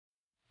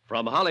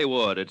From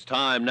Hollywood, it's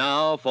time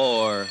now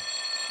for...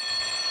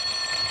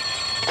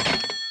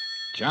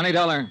 Johnny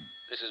Dollar.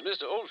 This is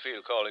Mr.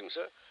 Oldfield calling,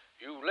 sir.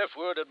 You left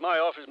word at my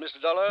office,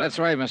 Mr. Dollar. That's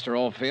right, Mr.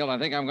 Oldfield. I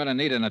think I'm going to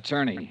need an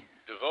attorney.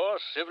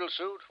 Divorce, civil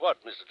suit, what,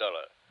 Mr.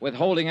 Dollar?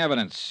 Withholding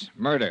evidence.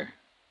 Murder.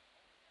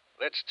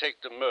 Let's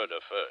take the murder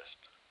first.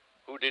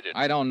 Who did it?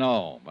 I don't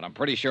know, but I'm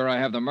pretty sure I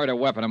have the murder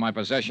weapon in my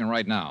possession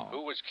right now.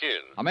 Who was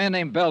killed? A man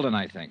named Belden,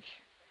 I think.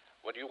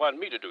 What do you want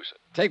me to do, sir?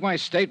 Take my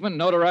statement,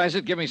 notarize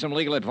it, give me some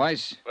legal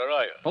advice. Where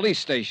are you? Police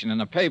station in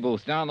the pay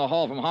booth down the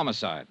hall from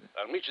homicide.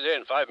 I'll meet you there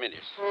in 5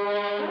 minutes.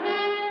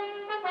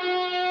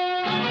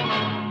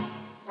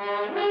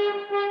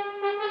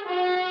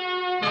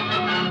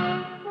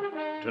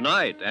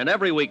 Tonight and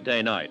every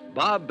weekday night,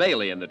 Bob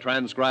Bailey in the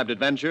transcribed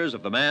adventures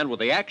of the man with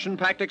the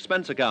action-packed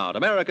expense account,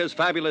 America's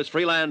fabulous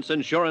freelance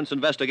insurance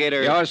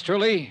investigator. Yours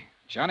truly,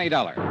 Johnny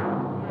Dollar.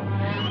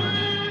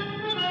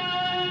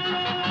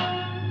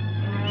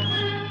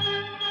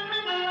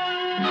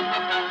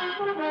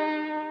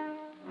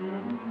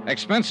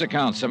 Expense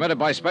account submitted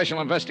by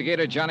Special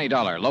Investigator Johnny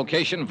Dollar.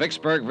 Location,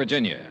 Vicksburg,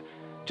 Virginia.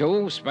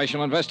 To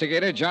Special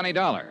Investigator Johnny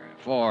Dollar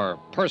for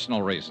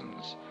personal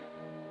reasons.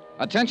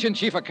 Attention,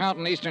 Chief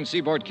Accountant, Eastern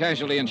Seaboard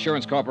Casualty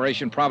Insurance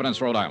Corporation,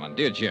 Providence, Rhode Island.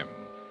 Dear Jim,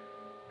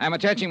 I'm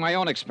attaching my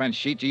own expense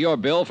sheet to your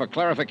bill for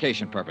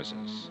clarification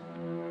purposes.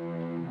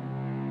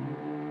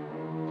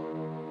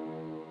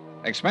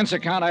 Expense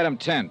account item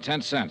 10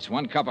 cents.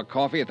 1 cup of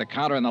coffee at the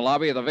counter in the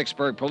lobby of the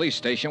Vicksburg police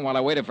station while I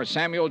waited for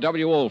Samuel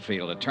W.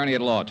 Oldfield, attorney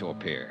at law, to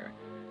appear.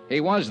 He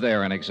was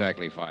there in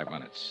exactly 5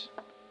 minutes.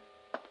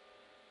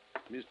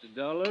 Mr.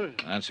 Dollar?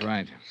 That's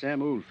right.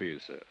 Sam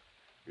Oldfield, sir.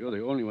 You're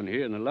the only one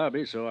here in the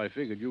lobby, so I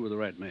figured you were the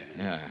right man.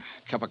 Yeah.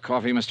 Cup of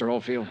coffee, Mr.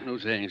 Oldfield? No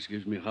thanks.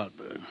 Gives me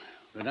heartburn.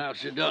 But now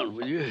sit down,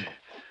 will you?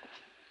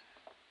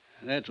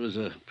 That was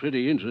a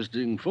pretty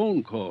interesting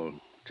phone call.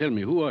 Tell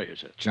me, who are you,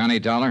 sir? Johnny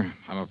Dollar.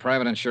 I'm a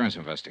private insurance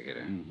investigator.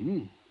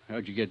 Mm-hmm.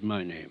 How'd you get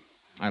my name?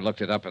 I looked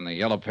it up in the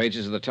yellow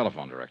pages of the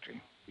telephone directory.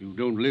 You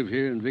don't live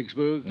here in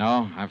Vicksburg?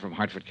 No, I'm from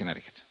Hartford,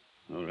 Connecticut.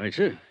 All right,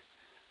 sir.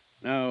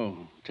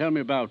 Now, tell me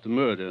about the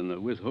murder and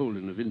the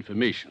withholding of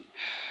information.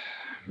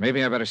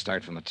 Maybe I better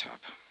start from the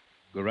top.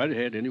 Go right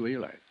ahead any way you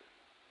like.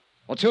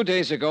 Well, 2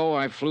 days ago,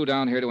 I flew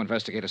down here to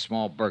investigate a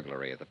small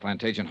burglary at the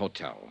Plantagent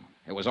Hotel.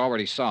 It was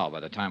already solved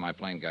by the time my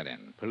plane got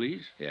in.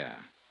 Police? Yeah.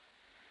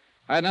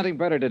 I had nothing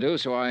better to do,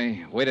 so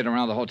I waited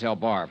around the hotel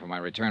bar for my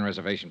return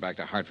reservation back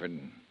to Hartford.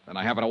 Then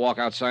I happened to walk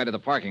outside to the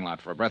parking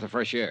lot for a breath of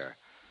fresh air.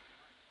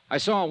 I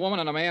saw a woman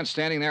and a man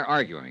standing there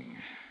arguing.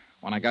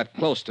 When I got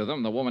close to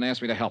them, the woman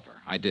asked me to help her.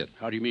 I did.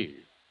 How do you mean?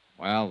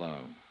 Well,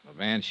 the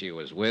man she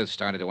was with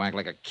started to act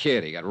like a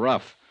kid. He got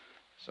rough,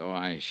 so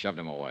I shoved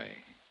him away.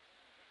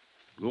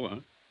 Go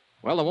on.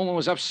 Well, the woman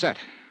was upset,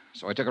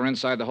 so I took her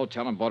inside the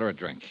hotel and bought her a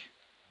drink.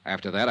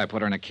 After that, I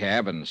put her in a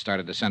cab and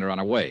started to send her on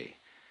her way.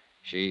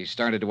 She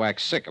started to act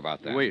sick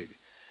about that. Wait.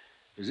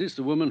 Is this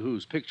the woman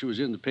whose picture was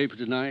in the paper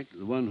tonight?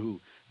 The one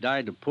who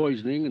died of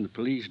poisoning and the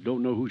police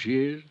don't know who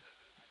she is?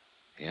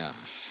 Yeah.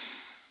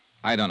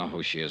 I don't know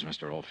who she is,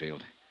 Mr.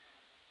 Oldfield.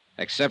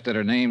 Except that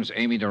her name's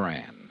Amy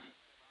Duran.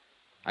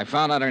 I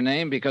found out her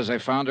name because I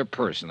found her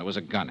purse and there was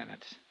a gun in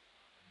it.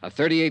 A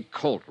 .38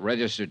 Colt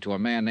registered to a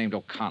man named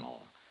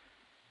O'Connell.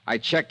 I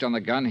checked on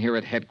the gun here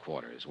at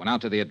headquarters, went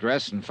out to the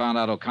address and found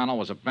out O'Connell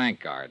was a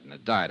bank guard and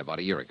had died about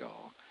a year ago.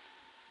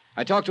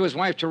 I talked to his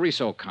wife,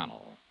 Teresa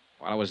O'Connell.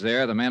 While I was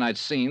there, the man I'd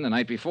seen the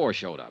night before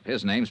showed up.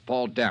 His name's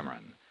Paul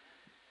Dameron.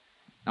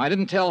 Now, I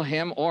didn't tell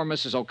him or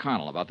Mrs.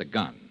 O'Connell about the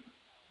gun.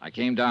 I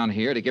came down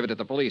here to give it to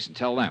the police and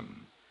tell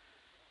them.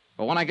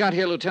 But when I got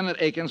here, Lieutenant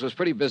Akins was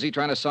pretty busy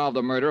trying to solve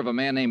the murder of a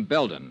man named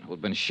Belden,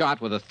 who'd been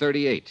shot with a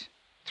 .38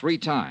 3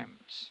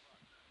 times.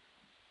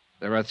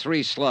 There are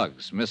 3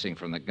 slugs missing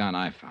from the gun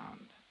I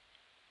found.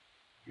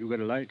 You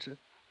got a light, sir?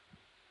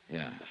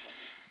 Yeah.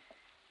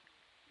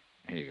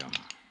 Here you go.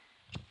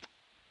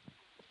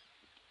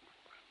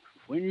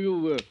 When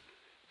you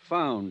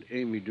found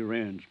Amy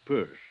Duran's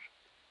purse,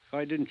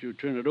 why didn't you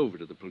turn it over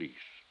to the police?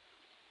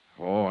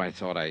 Oh,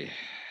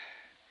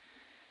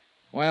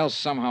 Well,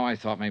 somehow I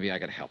thought maybe I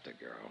could help the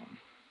girl.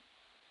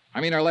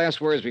 I mean, her last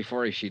words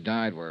before she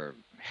died were,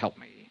 help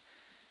me.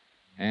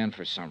 And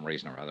for some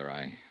reason or other,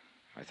 I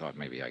thought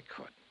maybe I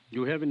could.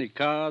 You have any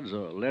cards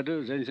or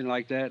letters, anything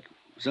like that?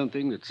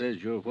 Something that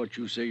says you're what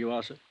you say you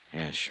are, sir?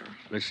 Yeah, sure.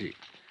 Let's see.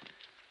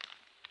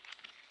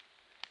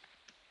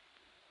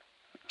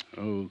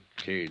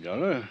 Okay,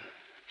 Dollar.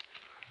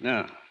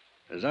 Now,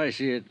 as I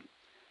see it,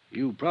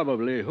 you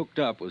probably hooked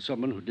up with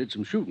someone who did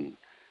some shooting.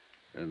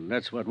 And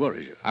that's what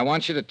worries you. I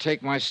want you to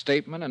take my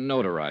statement and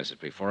notarize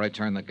it before I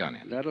turn the gun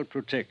in. That'll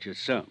protect you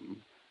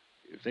some.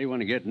 If they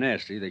want to get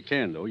nasty, they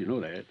can, though. You know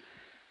that.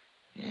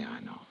 Yeah, I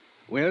know.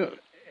 Well,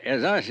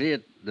 as I see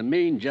it, the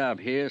main job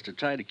here is to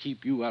try to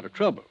keep you out of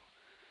trouble.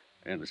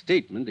 And a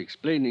statement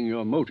explaining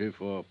your motive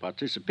for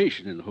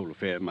participation in the whole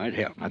affair might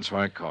help. That's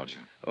why I called you.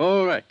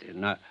 All right,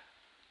 then. Now,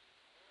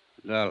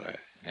 Dollar.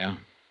 Yeah?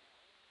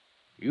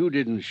 You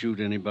didn't shoot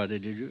anybody,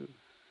 did you?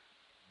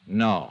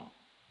 No.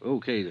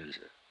 Okay, then,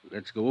 sir.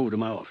 Let's go over to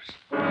my office.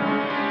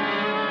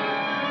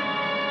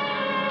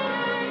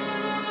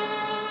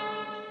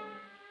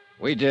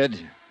 We did,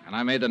 and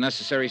I made the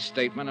necessary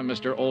statement, and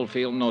Mr.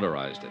 Oldfield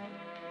notarized it.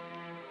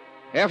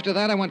 After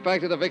that, I went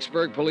back to the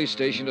Vicksburg police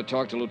station to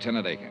talk to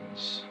Lieutenant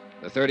Akins.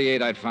 The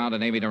 .38 I'd found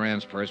in Amy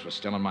Duran's purse was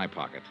still in my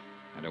pocket,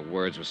 and her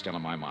words were still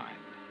in my mind.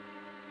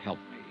 Help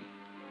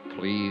me.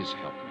 Please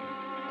help me.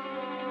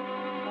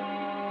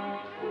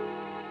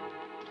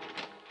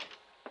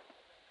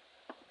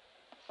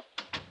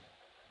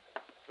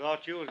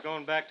 Thought you was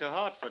going back to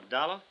Hartford,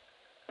 Dollar.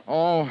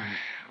 Oh,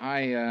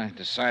 I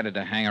decided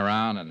to hang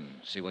around and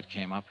see what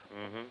came up.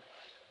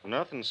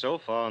 Nothing so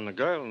far on the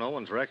girl. No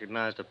one's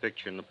recognized her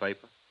picture in the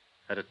paper.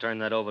 Had to turn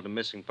that over to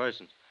missing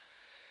persons.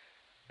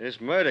 This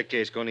murder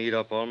case going to eat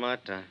up all my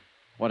time.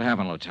 What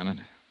happened,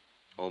 Lieutenant?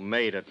 Old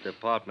maid at the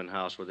apartment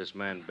house where this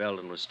man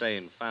Belden was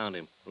staying found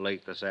him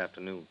late this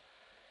afternoon.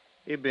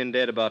 He'd been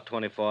dead about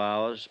 24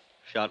 hours,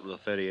 shot with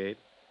a .38.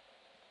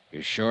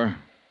 You sure?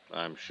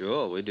 I'm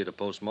sure. We did a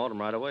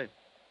postmortem right away.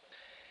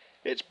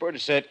 It's a pretty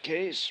set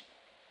case.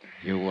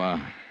 You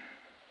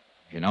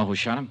know who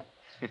shot him?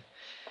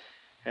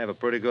 Have a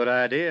pretty good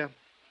idea.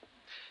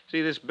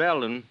 See, this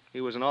Belden,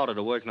 he was an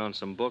auditor working on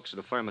some books at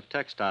a firm of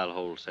textile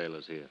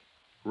wholesalers here.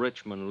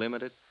 Richmond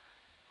Limited.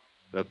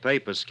 The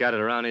papers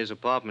scattered around his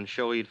apartment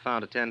show he'd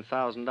found a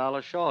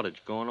 $10,000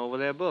 shortage going over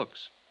their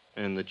books.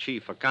 And the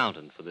chief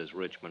accountant for this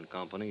Richmond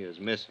company is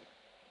missing.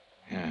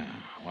 Yeah,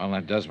 well,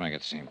 that does make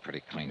it seem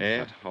pretty clean.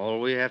 Yeah, all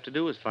we have to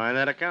do is find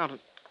that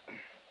accountant.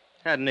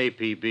 Had an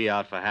APB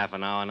out for half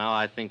an hour now.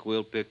 I think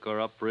we'll pick her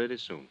up pretty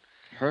soon.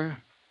 Her?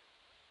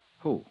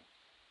 Who?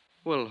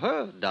 Well,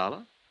 her,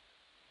 Dollar.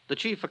 The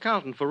chief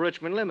accountant for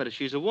Richmond Limited.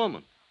 She's a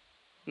woman.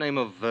 Name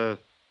of,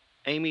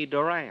 Amy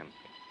Duran.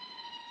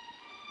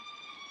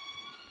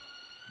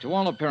 To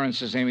all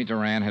appearances, Amy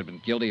Duran had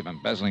been guilty of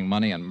embezzling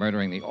money and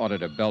murdering the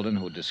auditor Belden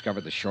who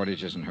discovered the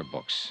shortages in her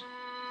books.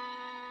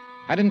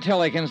 I didn't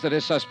tell Akins that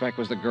his suspect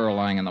was the girl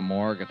lying in the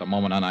morgue at the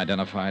moment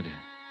unidentified.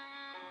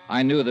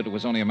 I knew that it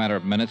was only a matter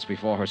of minutes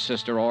before her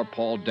sister or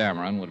Paul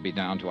Dameron would be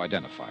down to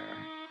identify her.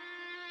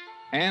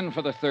 And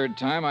for the third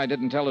time, I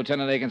didn't tell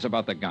Lieutenant Akins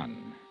about the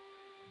gun.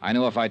 I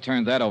knew if I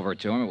turned that over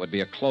to him, it would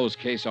be a closed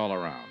case all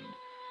around.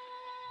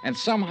 And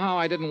somehow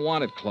I didn't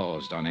want it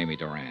closed on Amy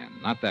Duran.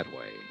 Not that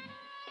way.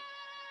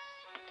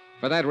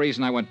 For that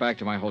reason, I went back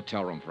to my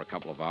hotel room for a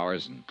couple of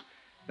hours, and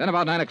then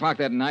about 9 o'clock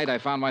that night, I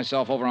found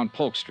myself over on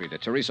Polk Street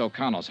at Teresa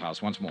O'Connell's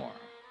house once more.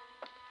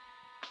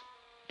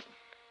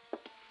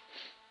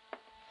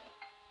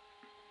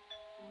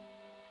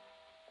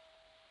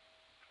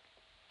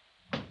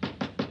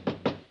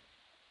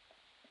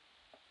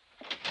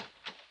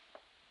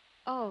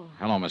 Oh.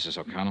 Hello, Mrs.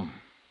 O'Connell.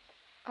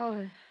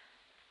 Oh,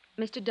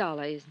 Mr.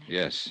 Dollar, isn't it?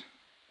 Yes.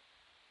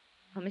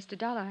 Oh, Mr.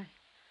 Dollar,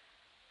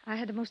 I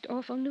had the most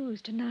awful news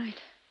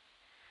tonight.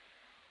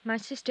 My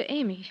sister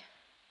Amy,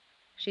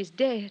 she's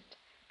dead.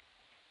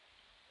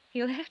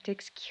 You'll have to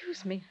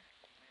excuse me.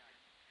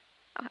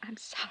 Oh, I'm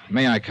sorry.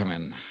 May I come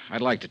in?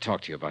 I'd like to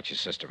talk to you about your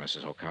sister,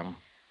 Mrs. O'Connell.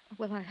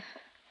 Well,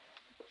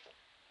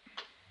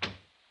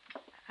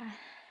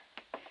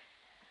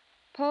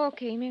 Paul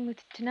came in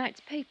with tonight's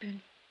paper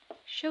and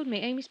showed me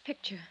Amy's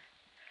picture.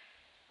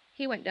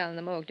 He went down in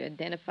the morgue to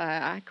identify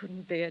her. I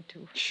couldn't bear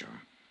to.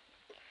 Sure.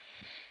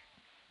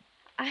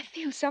 I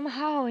feel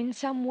somehow, in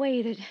some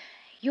way, that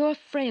you're a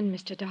friend,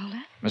 Mr.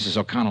 Dollar. Mrs.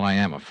 O'Connell, I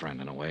am a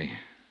friend in a way.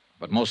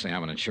 But mostly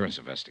I'm an insurance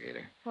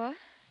investigator. What?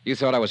 You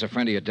thought I was a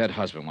friend of your dead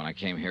husband when I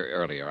came here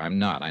earlier. I'm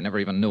not. I never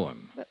even knew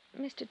him. But,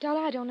 Mr.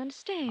 Dollar, I don't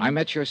understand. I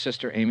met your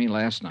sister, Amy,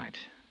 last night.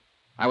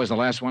 I was the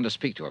last one to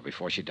speak to her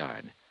before she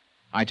died.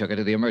 I took her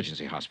to the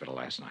emergency hospital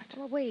last night.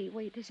 Well,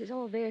 wait. This is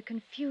all very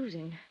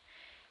confusing.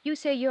 You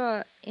say you're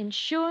an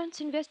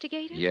insurance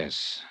investigator?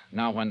 Yes.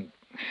 Now,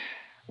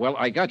 Well,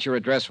 I got your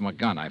address from a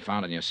gun I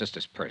found in your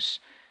sister's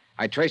purse.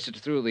 I traced it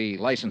through the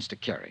license to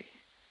carry.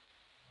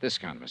 This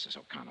gun, Mrs.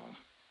 O'Connell.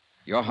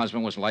 Your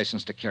husband was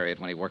licensed to carry it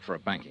when he worked for a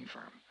banking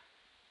firm.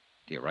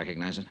 Do you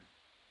recognize it?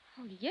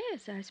 Oh,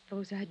 yes, I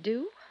suppose I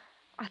do.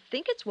 I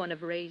think it's one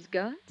of Ray's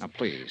guns. Now,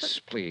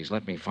 please,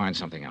 let me find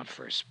something out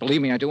first.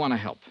 Believe me, I do want to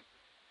help.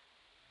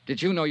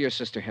 Did you know your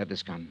sister had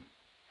this gun?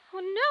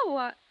 Oh,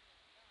 no.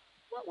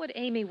 What would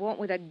Amy want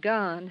with a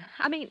gun?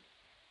 I mean,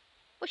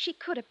 well, she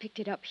could have picked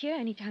it up here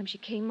any time she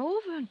came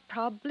over and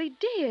probably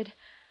did.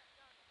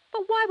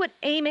 But why would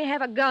Amy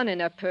have a gun in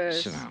her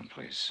purse? Sit down,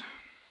 please.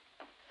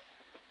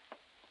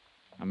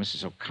 Now,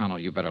 Mrs. O'Connell,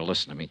 you better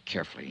listen to me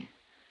carefully.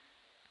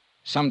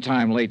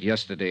 Sometime late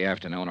yesterday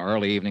afternoon or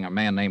early evening, a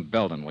man named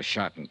Belden was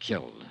shot and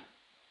killed.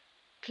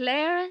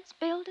 Clarence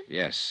Belden?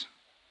 Yes.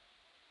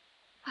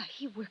 Why,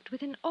 he worked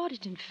with an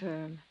auditing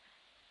firm.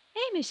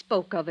 Amy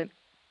spoke of him.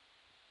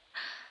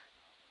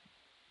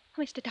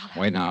 Mr.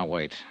 Dollar.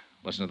 Wait.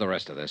 Listen to the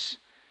rest of this.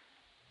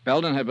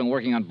 Belden had been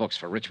working on books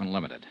for Richmond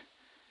Limited.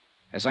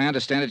 As I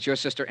understand it, your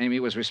sister Amy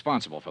was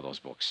responsible for those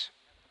books.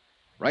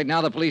 Right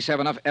now, the police have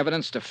enough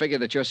evidence to figure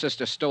that your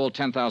sister stole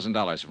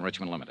 $10,000 from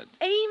Richmond Limited.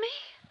 Amy?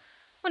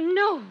 Oh,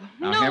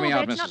 no. Now, hear me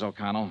out, that's Mrs.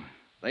 O'Connell.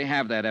 They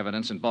have that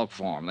evidence in bulk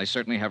form. They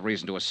certainly have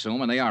reason to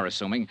assume, and they are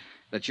assuming,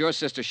 that your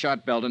sister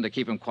shot Belden to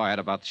keep him quiet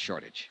about the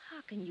shortage.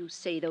 How can you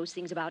say those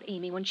things about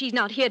Amy when she's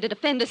not here to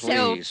defend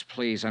herself?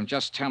 Please, I'm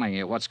just telling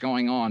you what's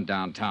going on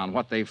downtown,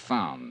 what they've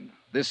found.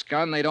 This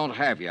gun they don't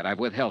have yet. I've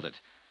withheld it.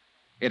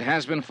 It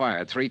has been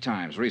fired 3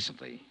 times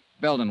recently.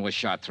 Belden was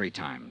shot 3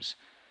 times.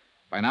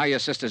 By now, your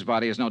sister's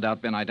body has no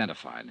doubt been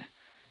identified.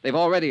 They've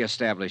already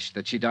established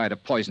that she died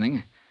of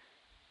poisoning,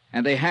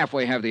 and they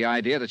halfway have the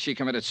idea that she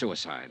committed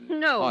suicide.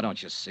 No. Oh,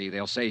 don't you see?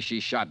 They'll say she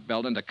shot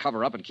Belden to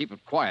cover up and keep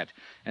it quiet,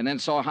 and then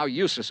saw how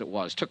useless it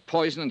was, took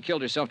poison and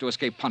killed herself to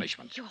escape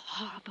punishment. You're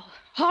horrible.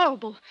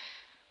 Horrible.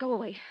 Go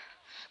away.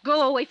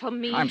 Go away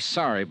from me. I'm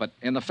sorry, but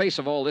in the face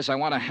of all this, I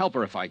want to help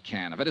her if I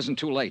can, if it isn't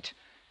too late.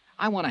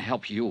 I want to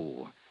help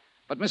you.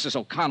 But, Mrs.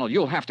 O'Connell,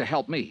 you'll have to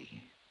help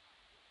me.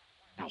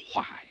 Now,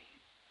 why?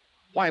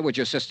 Why would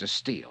your sister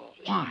steal?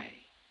 Why?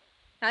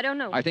 I don't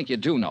know. I think you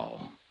do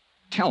know.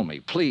 Tell me,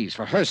 please,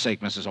 for her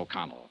sake, Mrs.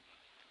 O'Connell.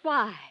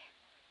 Why?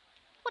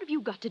 What have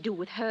you got to do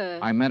with her?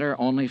 I met her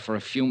only for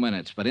a few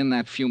minutes, but in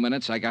that few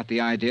minutes, I got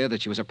the idea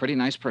that she was a pretty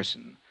nice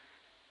person.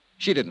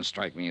 She didn't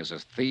strike me as a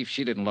thief.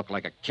 She didn't look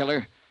like a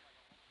killer.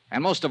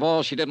 And most of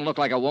all, she didn't look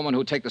like a woman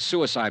who'd take the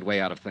suicide way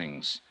out of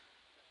things.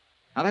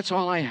 Now, that's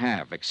all I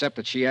have, except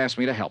that she asked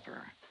me to help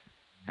her.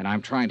 And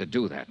I'm trying to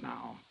do that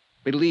now.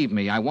 Believe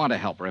me, I want to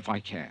help her if I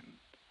can.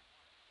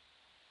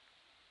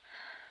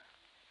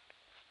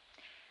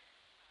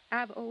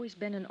 I've always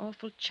been an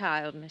awful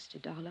child,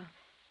 Mr. Dollar.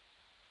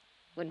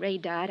 When Ray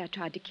died, I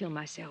tried to kill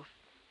myself.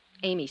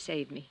 Amy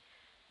saved me.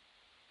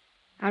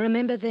 I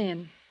remember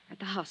then, at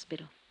the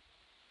hospital.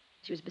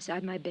 She was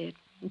beside my bed,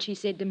 and she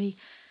said to me,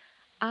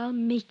 "I'll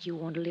make you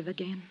want to live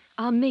again.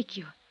 I'll make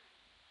you."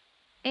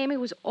 Amy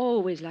was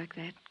always like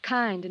that,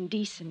 kind and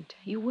decent.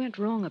 You weren't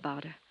wrong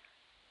about her.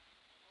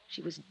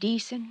 She was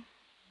decent,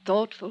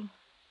 thoughtful,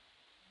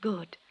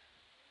 good.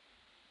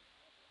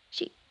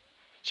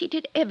 She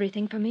did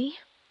everything for me.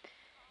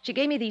 She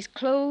gave me these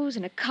clothes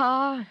and a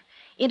car,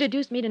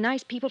 introduced me to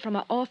nice people from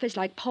her office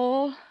like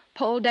Paul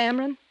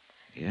Dameron.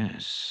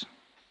 Yes.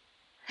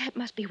 That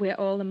must be where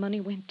all the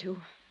money went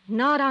to.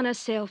 Not on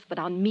herself, but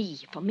on me,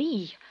 for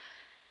me.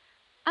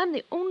 I'm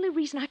the only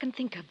reason I can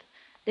think of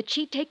that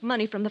she'd take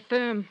money from the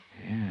firm.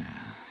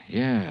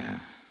 Yeah.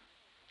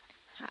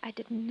 I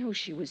didn't know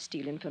she was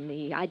stealing from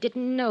me. I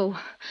didn't know.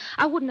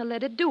 I wouldn't have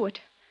let her do it.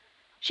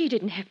 She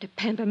didn't have to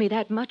pamper me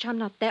that much. I'm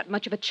not that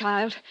much of a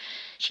child.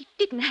 She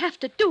didn't have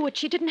to do it.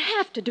 She didn't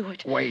have to do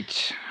it.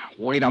 Wait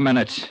a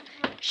minute.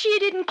 She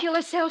didn't kill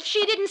herself.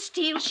 She didn't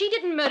steal. She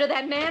didn't murder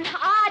that man.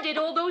 I did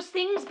all those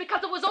things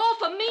because it was all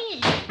for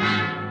me.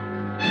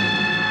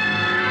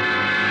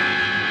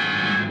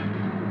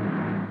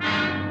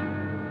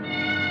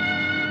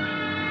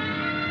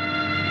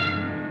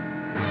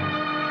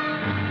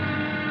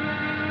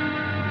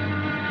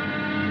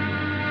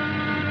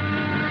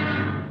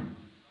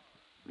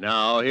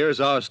 Now,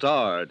 here's our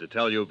star to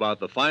tell you about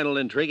the final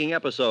intriguing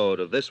episode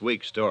of this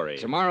week's story.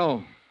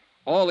 Tomorrow,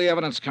 all the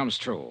evidence comes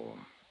true.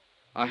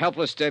 A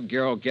helpless dead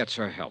girl gets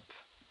her help.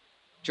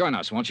 Join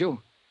us, won't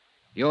you?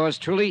 Yours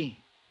truly,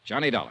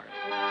 Johnny Dollar.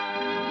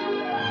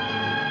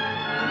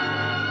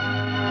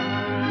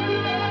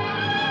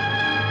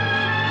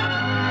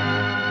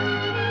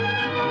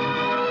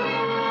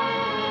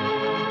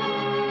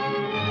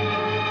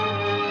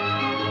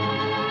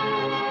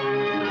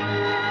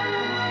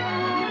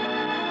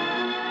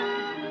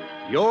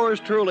 Yours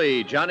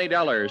truly, Johnny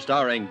Dollar,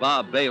 starring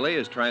Bob Bailey,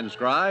 is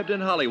transcribed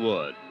in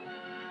Hollywood.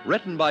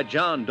 Written by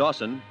John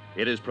Dawson,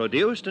 it is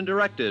produced and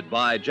directed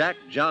by Jack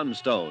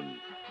Johnstone.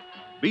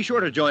 Be sure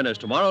to join us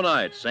tomorrow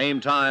night,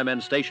 same time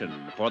and station,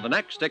 for the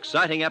next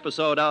exciting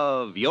episode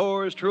of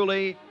Yours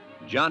truly,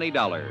 Johnny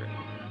Dollar.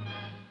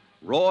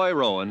 Roy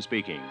Rowan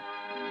speaking.